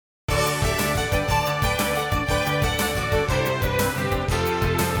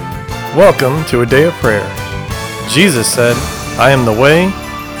Welcome to a day of prayer. Jesus said, I am the way,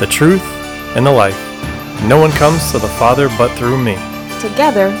 the truth, and the life. No one comes to the Father but through me.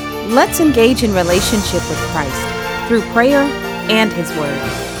 Together, let's engage in relationship with Christ through prayer and His Word.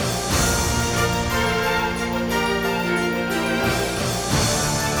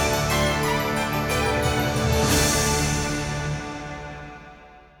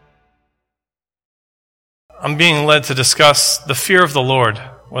 I'm being led to discuss the fear of the Lord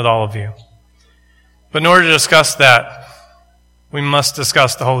with all of you. But in order to discuss that, we must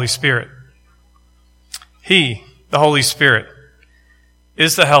discuss the Holy Spirit. He, the Holy Spirit,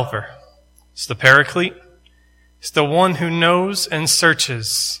 is the helper. It's the paraclete. It's the one who knows and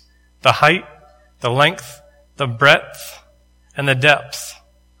searches the height, the length, the breadth, and the depth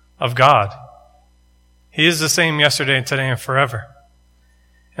of God. He is the same yesterday, today, and forever.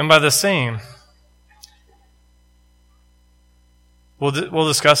 And by the same, we'll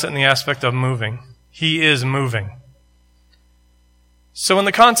discuss it in the aspect of moving. He is moving. So in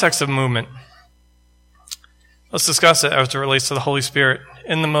the context of movement, let's discuss it as it relates to the Holy Spirit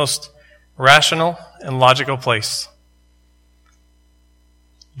in the most rational and logical place.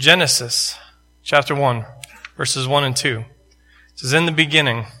 Genesis chapter 1, verses 1 and 2. It says, in the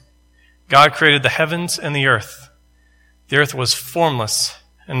beginning, God created the heavens and the earth. The earth was formless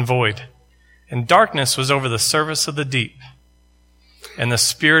and void, and darkness was over the surface of the deep. And the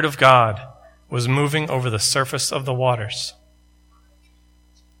Spirit of God was moving over the surface of the waters.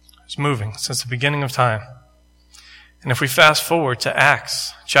 It's moving since the beginning of time. And if we fast forward to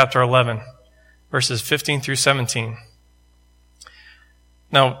Acts chapter 11, verses 15 through 17.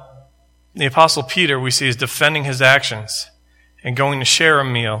 Now, the Apostle Peter, we see, is defending his actions and going to share a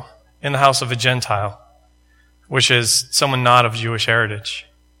meal in the house of a Gentile, which is someone not of Jewish heritage.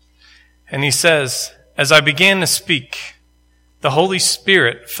 And he says, as I began to speak, the Holy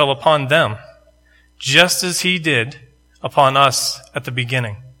Spirit fell upon them, just as He did upon us at the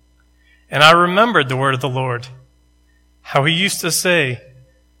beginning. And I remembered the word of the Lord, how He used to say,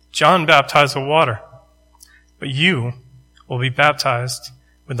 John baptized with water, but you will be baptized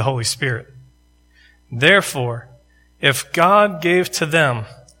with the Holy Spirit. Therefore, if God gave to them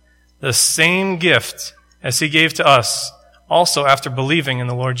the same gift as He gave to us, also after believing in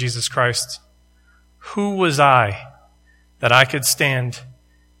the Lord Jesus Christ, who was I that I could stand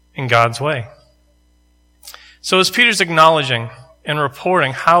in God's way? So as Peter's acknowledging and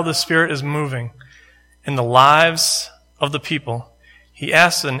reporting how the Spirit is moving in the lives of the people, he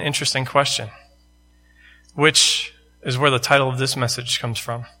asks an interesting question, which is where the title of this message comes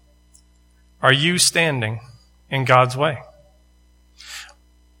from. Are you standing in God's way?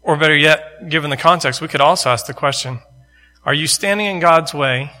 Or better yet, given the context, we could also ask the question, are you standing in God's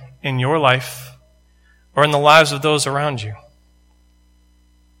way in your life or in the lives of those around you?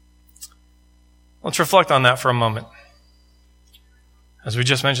 Let's reflect on that for a moment. As we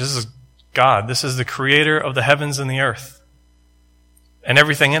just mentioned, this is God. This is the creator of the heavens and the earth and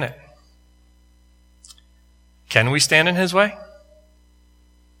everything in it. Can we stand in His way?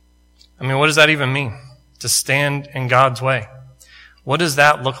 I mean, what does that even mean? To stand in God's way. What does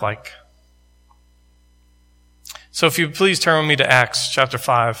that look like? So if you please turn with me to Acts chapter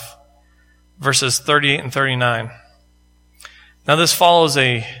 5. Verses 38 and 39. Now this follows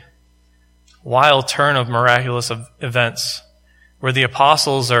a wild turn of miraculous events where the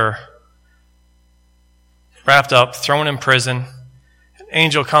apostles are wrapped up, thrown in prison. An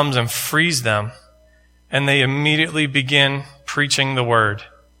angel comes and frees them, and they immediately begin preaching the word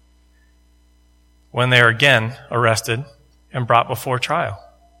when they are again arrested and brought before trial.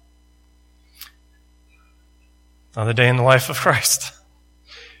 Another day in the life of Christ.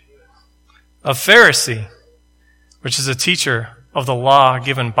 A Pharisee, which is a teacher of the law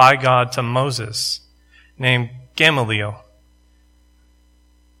given by God to Moses, named Gamaliel,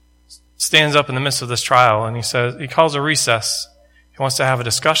 stands up in the midst of this trial and he calls a recess. He wants to have a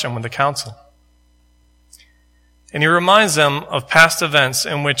discussion with the council. And he reminds them of past events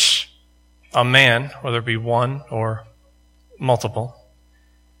in which a man, whether it be one or multiple,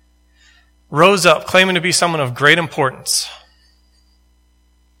 rose up claiming to be someone of great importance.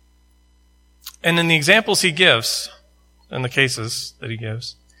 And in the examples he gives, in the cases that he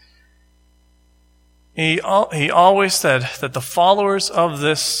gives, he always said that the followers of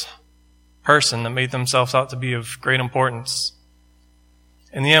this person that made themselves out to be of great importance,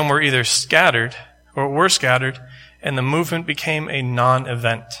 in the end were either scattered, and the movement became a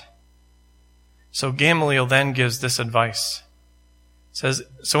non-event. So Gamaliel then gives this advice. It says,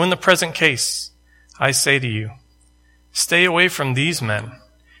 so in the present case, I say to you, stay away from these men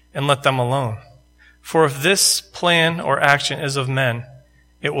and let them alone. For if this plan or action is of men,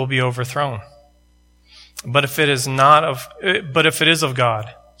 it will be overthrown. But if it is of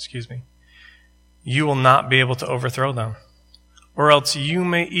God, you will not be able to overthrow them, or else you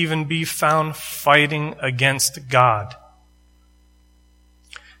may even be found fighting against God.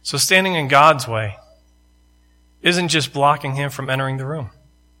 So standing in God's way isn't just blocking him from entering the room.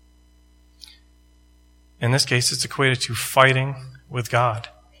 In this case, it's equated to fighting with God.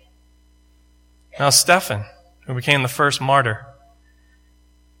 Now, Stephen, who became the first martyr,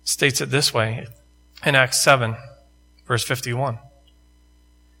 states it this way in Acts 7, verse 51.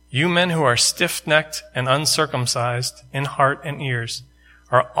 You men who are stiff-necked and uncircumcised in heart and ears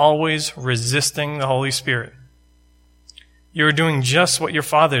are always resisting the Holy Spirit. You are doing just what your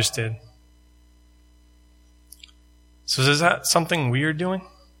fathers did. So is that something we are doing?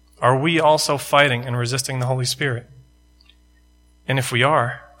 Are we also fighting and resisting the Holy Spirit? And if we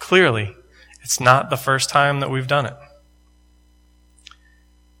are, clearly, it's not the first time that we've done it.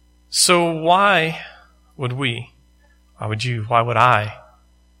 So why would we, why would you, why would I,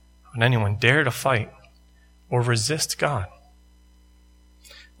 would anyone dare to fight or resist God?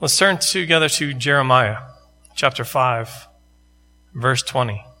 Let's turn together to Jeremiah chapter 5, verse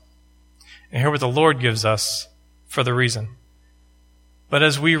 20, and hear what the Lord gives us for the reason. But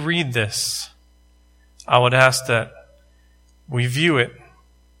as we read this, I would ask that we view it,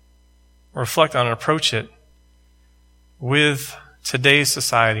 reflect on it, approach it with today's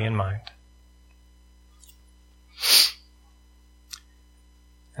society in mind.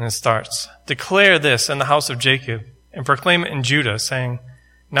 And it starts, declare this in the house of Jacob and proclaim it in Judah, saying,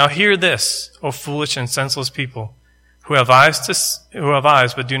 now hear this, O foolish and senseless people, who have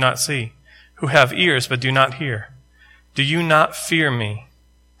eyes but do not see, who have ears but do not hear. Do you not fear me,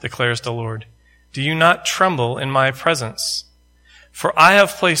 declares the Lord? Do you not tremble in my presence? For I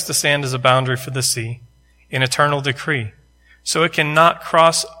have placed the sand as a boundary for the sea, in eternal decree, so it cannot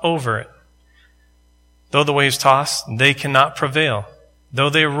cross over it. Though the waves toss, they cannot prevail. Though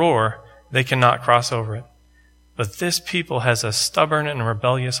they roar, they cannot cross over it. But this people has a stubborn and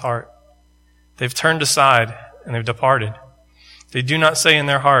rebellious heart. They've turned aside and they've departed. They do not say in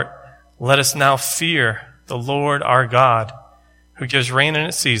their heart, let us now fear the Lord our God, who gives rain in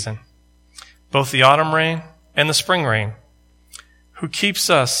its season, both the autumn rain and the spring rain, who keeps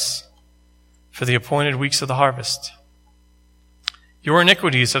us for the appointed weeks of the harvest. Your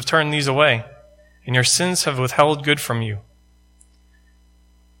iniquities have turned these away, and your sins have withheld good from you.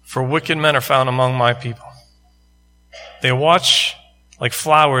 For wicked men are found among my people. They watch like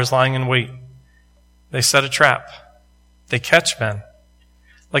flowers lying in wait. They set a trap. They catch men.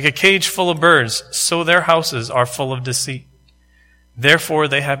 Like a cage full of birds, so their houses are full of deceit. Therefore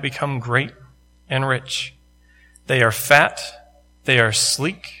they have become great and rich. They are fat. They are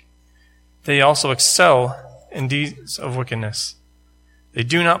sleek. They also excel in deeds of wickedness. They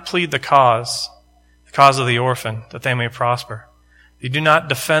do not plead the cause of the orphan, that they may prosper. They do not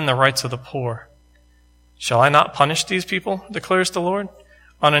defend the rights of the poor. Shall I not punish these people, declares the Lord?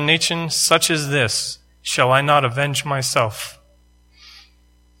 On a nation such as this, shall I not avenge myself?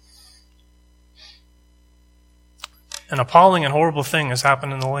 An appalling and horrible thing has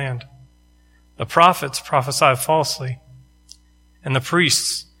happened in the land. The prophets prophesy falsely, and the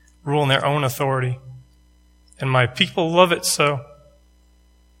priests rule in their own authority. And my people love it so.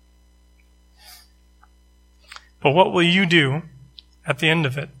 But what will you do at the end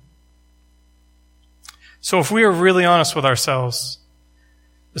of it? So if we are really honest with ourselves,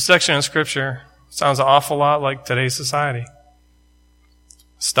 this section of Scripture sounds an awful lot like today's society.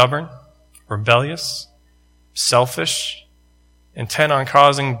 Stubborn, rebellious, selfish, intent on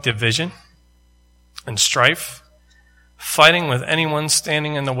causing division and strife, fighting with anyone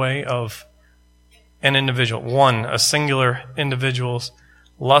standing in the way of an individual, a singular individual's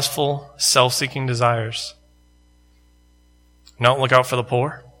lustful, self-seeking desires. Don't look out for the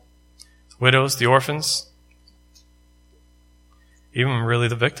poor, the widows, the orphans, even really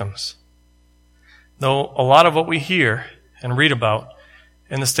the victims. Though a lot of what we hear and read about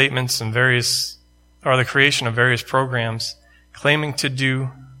in the statements and the creation of various programs claiming to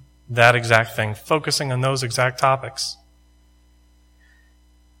do that exact thing, focusing on those exact topics,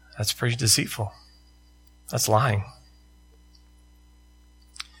 that's pretty deceitful. That's lying.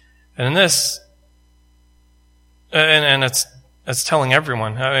 And in this, and it's telling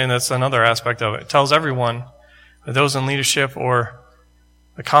everyone. I mean, that's another aspect of it. It tells everyone, those in leadership or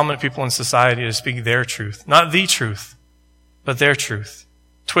the common people in society, to speak their truth. Not the truth, but their truth.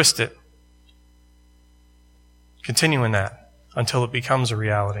 Twist it. Continue in that until it becomes a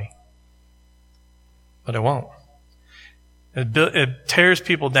reality. But it won't. It tears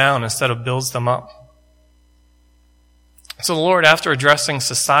people down instead of builds them up. So the Lord, after addressing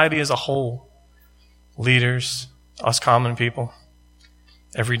society as a whole, leaders, us common people,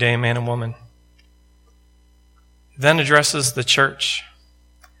 everyday man and woman, then addresses the church,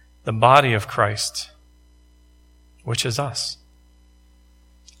 the body of Christ, which is us.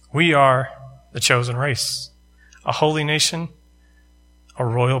 We are the chosen race, a holy nation, a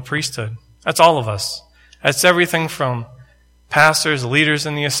royal priesthood. That's all of us. That's everything from pastors, leaders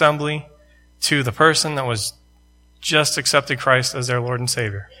in the assembly, to the person that was just accepted Christ as their Lord and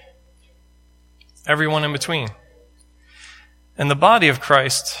Savior. Everyone in between. And the body of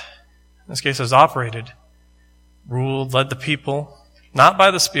Christ, in this case, has operated, ruled, led the people, not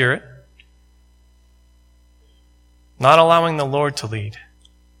by the Spirit, not allowing the Lord to lead,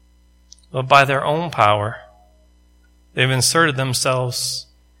 but by their own power. They've inserted themselves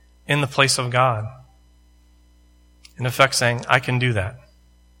in the place of God. In effect saying, I can do that.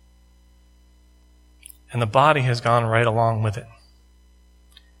 And the body has gone right along with it.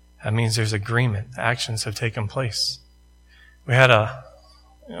 That means there's agreement. Actions have taken place. We had a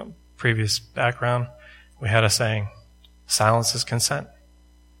previous background. We had a saying, silence is consent.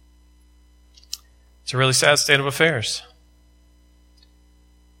 It's a really sad state of affairs.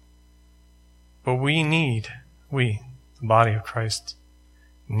 But we, the body of Christ,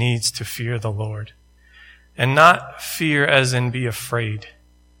 needs to fear the Lord. And not fear as in be afraid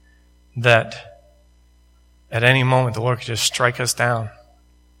that at any moment the Lord could just strike us down.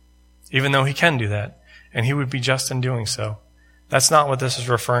 Even though He can do that. And He would be just in doing so. That's not what this is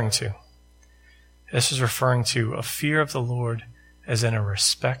referring to. This is referring to a fear of the Lord as in a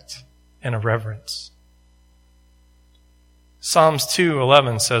respect and a reverence. Psalms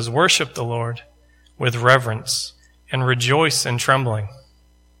 2:11 says, worship the Lord with reverence and rejoice in trembling.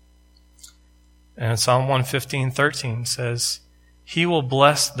 And Psalm 115:13 says, He will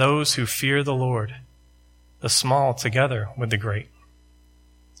bless those who fear the Lord, the small together with the great.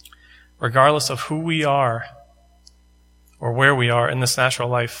 Regardless of who we are or where we are in this natural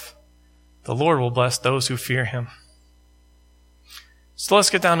life, the Lord will bless those who fear Him. So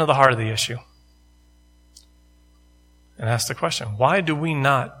let's get down to the heart of the issue and ask the question, why do we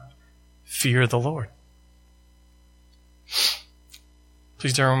not fear the Lord?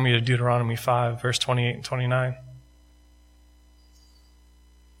 Please turn with me to Deuteronomy 5, verse 28 and 29. It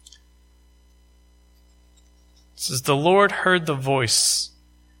says, the Lord heard the voice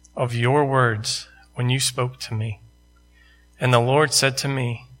of your words when you spoke to me. And the Lord said to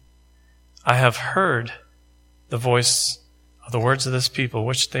me, I have heard the voice of the words of this people,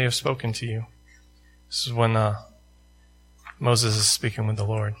 which they have spoken to you. This is when Moses is speaking with the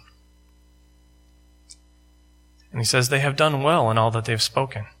Lord. And he says, they have done well in all that they've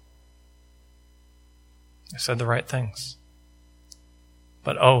spoken. They said the right things.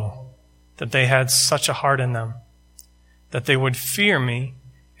 But oh, that they had such a heart in them, that they would fear me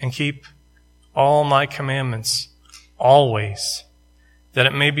and keep all my commandments always, that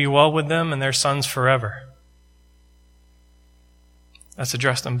it may be well with them and their sons forever. That's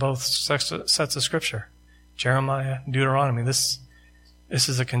addressed in both sets of Scripture. Jeremiah, Deuteronomy. This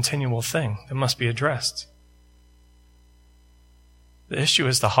is a continual thing that must be addressed. The issue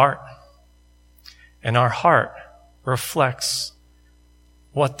is the heart. And our heart reflects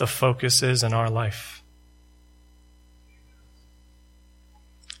what the focus is in our life.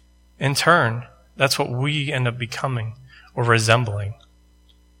 In turn, that's what we end up becoming or resembling.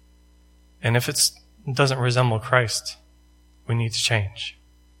 And if it doesn't resemble Christ, we need to change.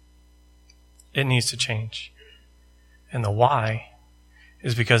 It needs to change. And the why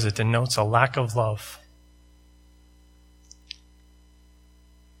is because it denotes a lack of love.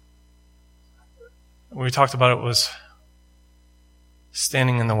 We talked about it was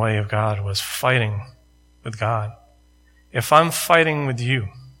standing in the way of God, was fighting with God. If I'm fighting with you,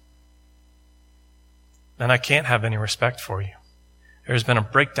 then I can't have any respect for you. There's been a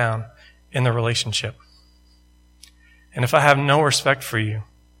breakdown in the relationship. And if I have no respect for you,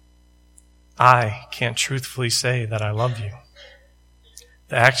 I can't truthfully say that I love you.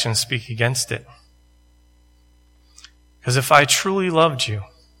 The actions speak against it. Because if I truly loved you,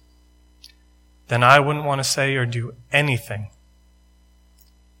 then I wouldn't want to say or do anything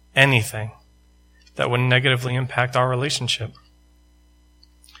that would negatively impact our relationship.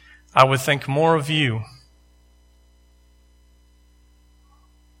 I would think more of you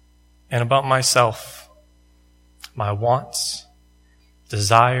and about myself, my wants,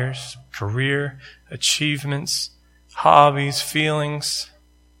 desires, career, achievements, hobbies, feelings,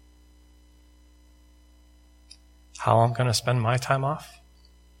 how I'm going to spend my time off.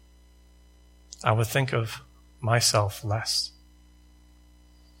 I would think of myself less.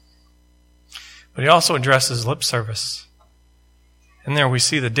 But he also addresses lip service. And there we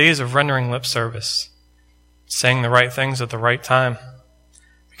see the days of rendering lip service, saying the right things at the right time,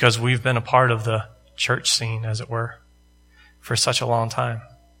 because we've been a part of the church scene, as it were, for such a long time.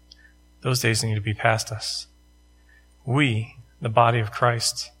 Those days need to be past us. We, the body of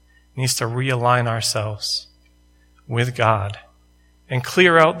Christ, needs to realign ourselves with God and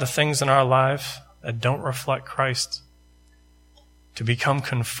clear out the things in our life that don't reflect Christ, to become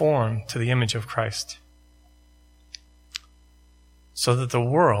conformed to the image of Christ, so that the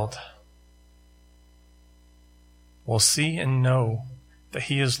world will see and know that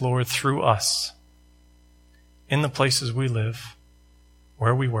He is Lord through us in the places we live,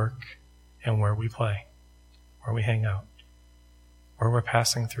 where we work, and where we play, where we hang out, where we're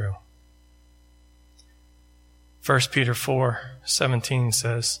passing through. 1 Peter 4:17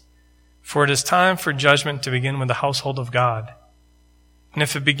 says, "For it is time for judgment to begin with the household of God. And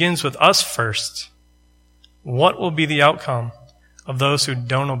if it begins with us first, what will be the outcome of those who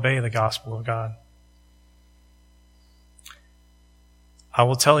don't obey the gospel of God?" I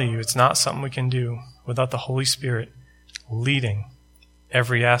will tell you, it's not something we can do without the Holy Spirit leading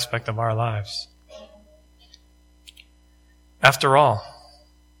every aspect of our lives. After all,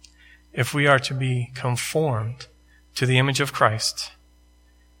 if we are to be conformed to the image of Christ,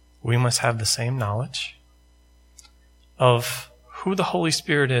 we must have the same knowledge of who the Holy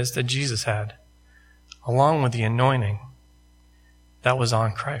Spirit is that Jesus had, along with the anointing that was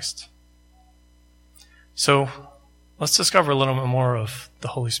on Christ. So let's discover a little bit more of the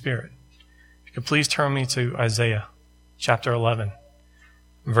Holy Spirit. If you could please turn me to Isaiah chapter 11,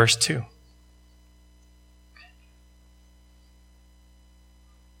 verse 2.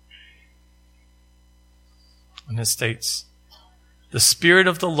 And it states, "The Spirit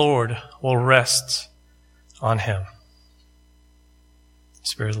of the Lord will rest on him." The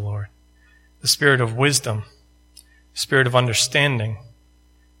Spirit of the Lord. The Spirit of wisdom, Spirit of understanding,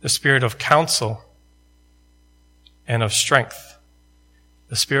 the Spirit of counsel and of strength,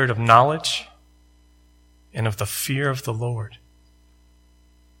 the Spirit of knowledge and of the fear of the Lord.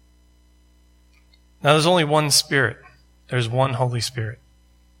 Now there's only one Spirit. There's one Holy Spirit.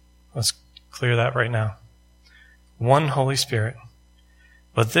 Let's clear that right now. One Holy Spirit.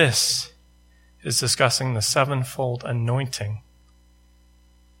 But this is discussing the sevenfold anointing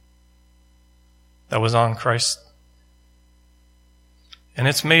that was on Christ. And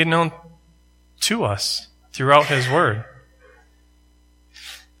it's made known to us throughout His Word.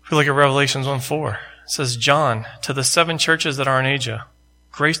 If we look at Revelations 1:4, it says, "John, to the 7 churches that are in Asia,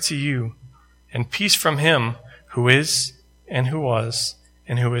 grace to you and peace from Him who is and who was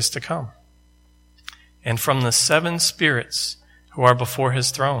and who is to come, and from the 7 spirits who are before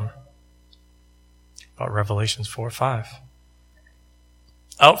His throne." About Revelations 4:5.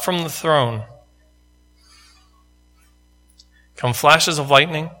 "Out from the throne come flashes of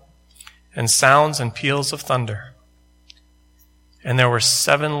lightning and sounds and peals of thunder. And there were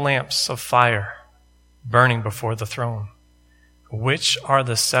 7 lamps of fire burning before the throne, which are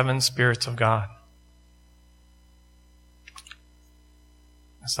the 7 spirits of God."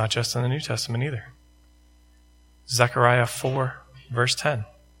 It's not just in the New Testament either. Zechariah 4, verse 10.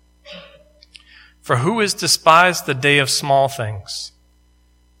 "For who has despised the day of small things?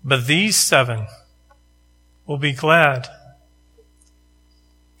 But these 7 will be glad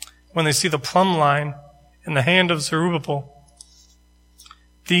when they see the plumb line in the hand of Zerubbabel.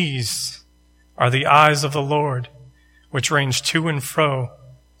 These are the eyes of the Lord, which range to and fro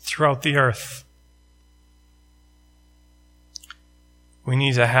throughout the earth." We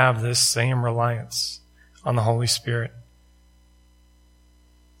need to have this same reliance on the Holy Spirit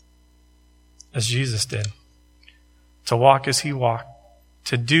as Jesus did, to walk as He walked,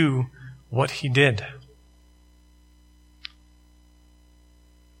 to do what He did.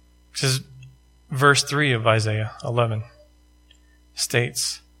 Because verse 3 of Isaiah 11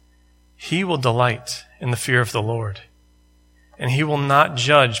 states, "He will delight in the fear of the Lord, and He will not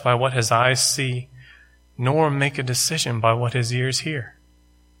judge by what His eyes see, nor make a decision by what His ears hear."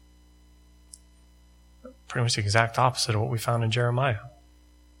 Pretty much the exact opposite of what we found in Jeremiah.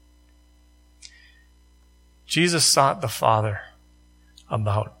 Jesus sought the Father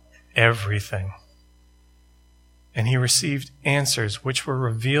about everything, and He received answers which were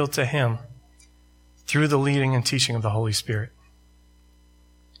revealed to Him through the leading and teaching of the Holy Spirit.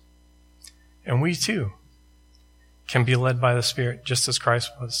 And we too can be led by the Spirit just as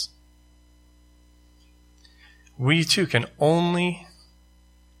Christ was. We too can only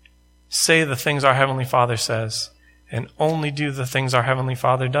say the things our Heavenly Father says and only do the things our Heavenly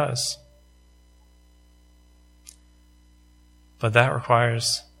Father does. But that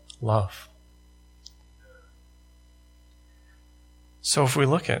requires love. So if we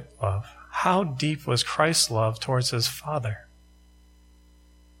look at love, how deep was Christ's love towards his Father?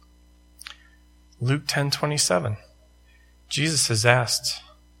 Luke 10:27. Jesus is asked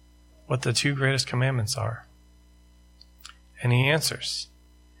what the two greatest commandments are. And he answers,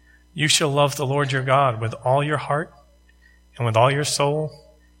 "You shall love the Lord your God with all your heart, and with all your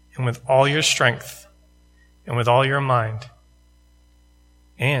soul, and with all your strength, and with all your mind,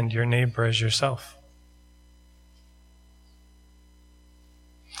 and your neighbor as yourself."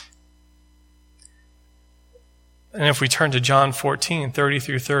 And if we turn to John 14:30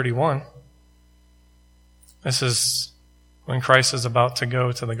 through 31, this is when Christ is about to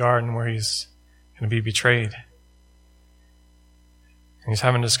go to the garden where he's going to be betrayed. And he's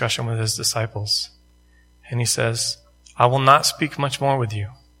having a discussion with his disciples. And he says, "I will not speak much more with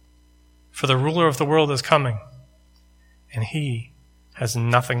you, for the ruler of the world is coming, and he has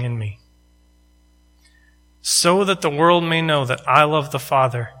nothing in me. So that the world may know that I love the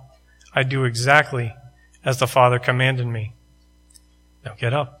Father, I do exactly as the Father commanded me. Now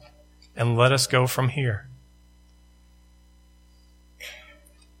get up and let us go from here."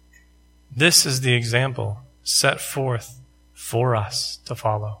 This is the example set forth for us to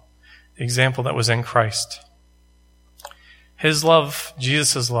follow. The example that was in Christ. His love,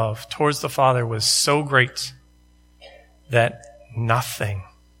 Jesus' love towards the Father was so great that nothing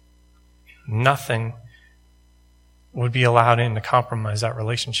would be allowed in to compromise that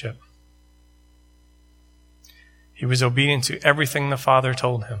relationship. He was obedient to everything the Father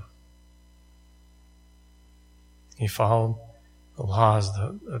told him. He followed the laws,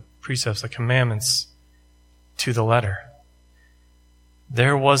 the precepts, the commandments to the letter.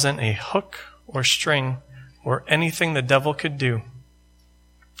 There wasn't a hook or string or anything the devil could do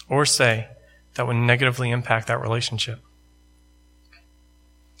or say that would negatively impact that relationship.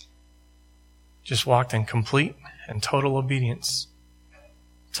 Just walked in complete and total obedience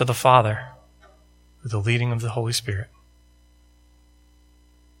to the Father with the leading of the Holy Spirit.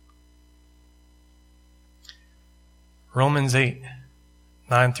 Romans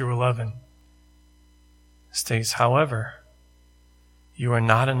 8:9 through 11 states, "However, you are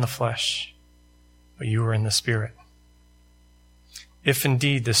not in the flesh, but you are in the Spirit, if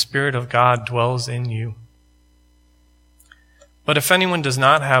indeed the Spirit of God dwells in you. But if anyone does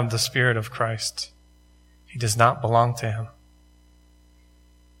not have the Spirit of Christ, he does not belong to him.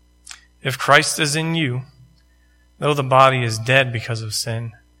 If Christ is in you, though the body is dead because of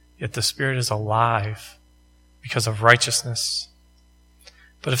sin, yet the Spirit is alive because of righteousness.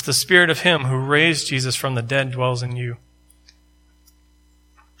 But if the Spirit of him who raised Jesus from the dead dwells in you,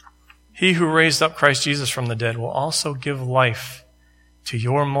 he who raised up Christ Jesus from the dead will also give life to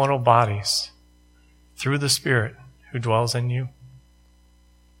your mortal bodies through the Spirit who dwells in you."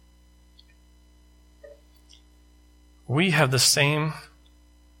 We have the same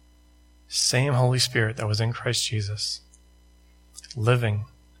Holy Spirit that was in Christ Jesus, living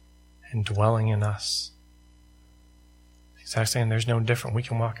and dwelling in us. Exact same, there's no different. We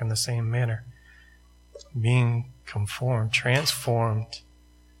can walk in the same manner, being conformed, transformed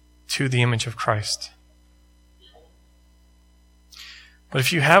to the image of Christ. But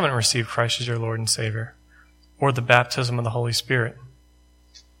if you haven't received Christ as your Lord and Savior, or the baptism of the Holy Spirit,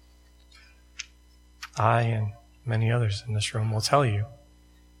 I and many others in this room will tell you,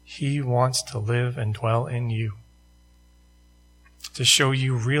 He wants to live and dwell in you, to show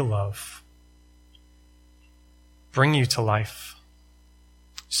you real love, bring you to life,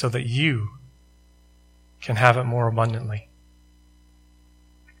 so that you can have it more abundantly.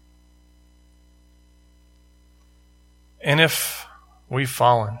 And if we've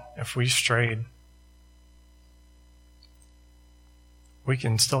fallen, if we've strayed, we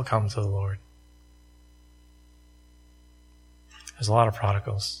can still come to the Lord. There's a lot of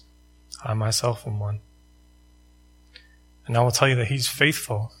prodigals. I myself am one. And I will tell you that He's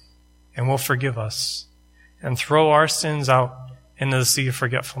faithful and will forgive us and throw our sins out into the sea of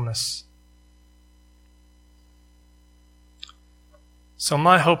forgetfulness. So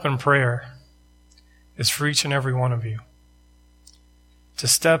my hope and prayer is for each and every one of you to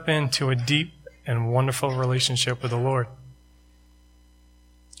step into a deep and wonderful relationship with the Lord.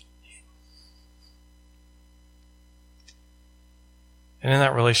 And in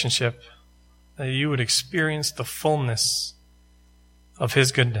that relationship, that you would experience the fullness of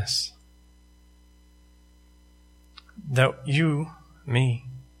His goodness. That you, me,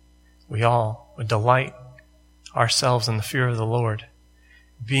 we all would delight ourselves in the fear of the Lord,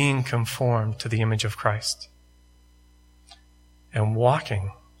 being conformed to the image of Christ. And walk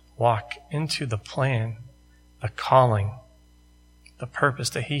into the plan, the calling, the purpose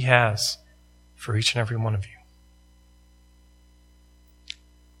that He has for each and every one of you.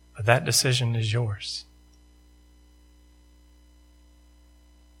 But that decision is yours.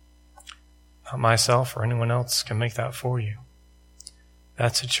 Not myself or anyone else can make that for you.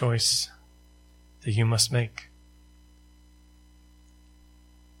 That's a choice that you must make.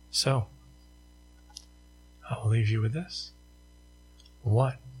 So, I will leave you with this.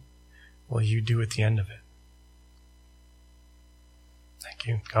 What will you do at the end of it? Thank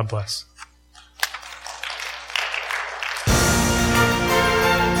you. God bless.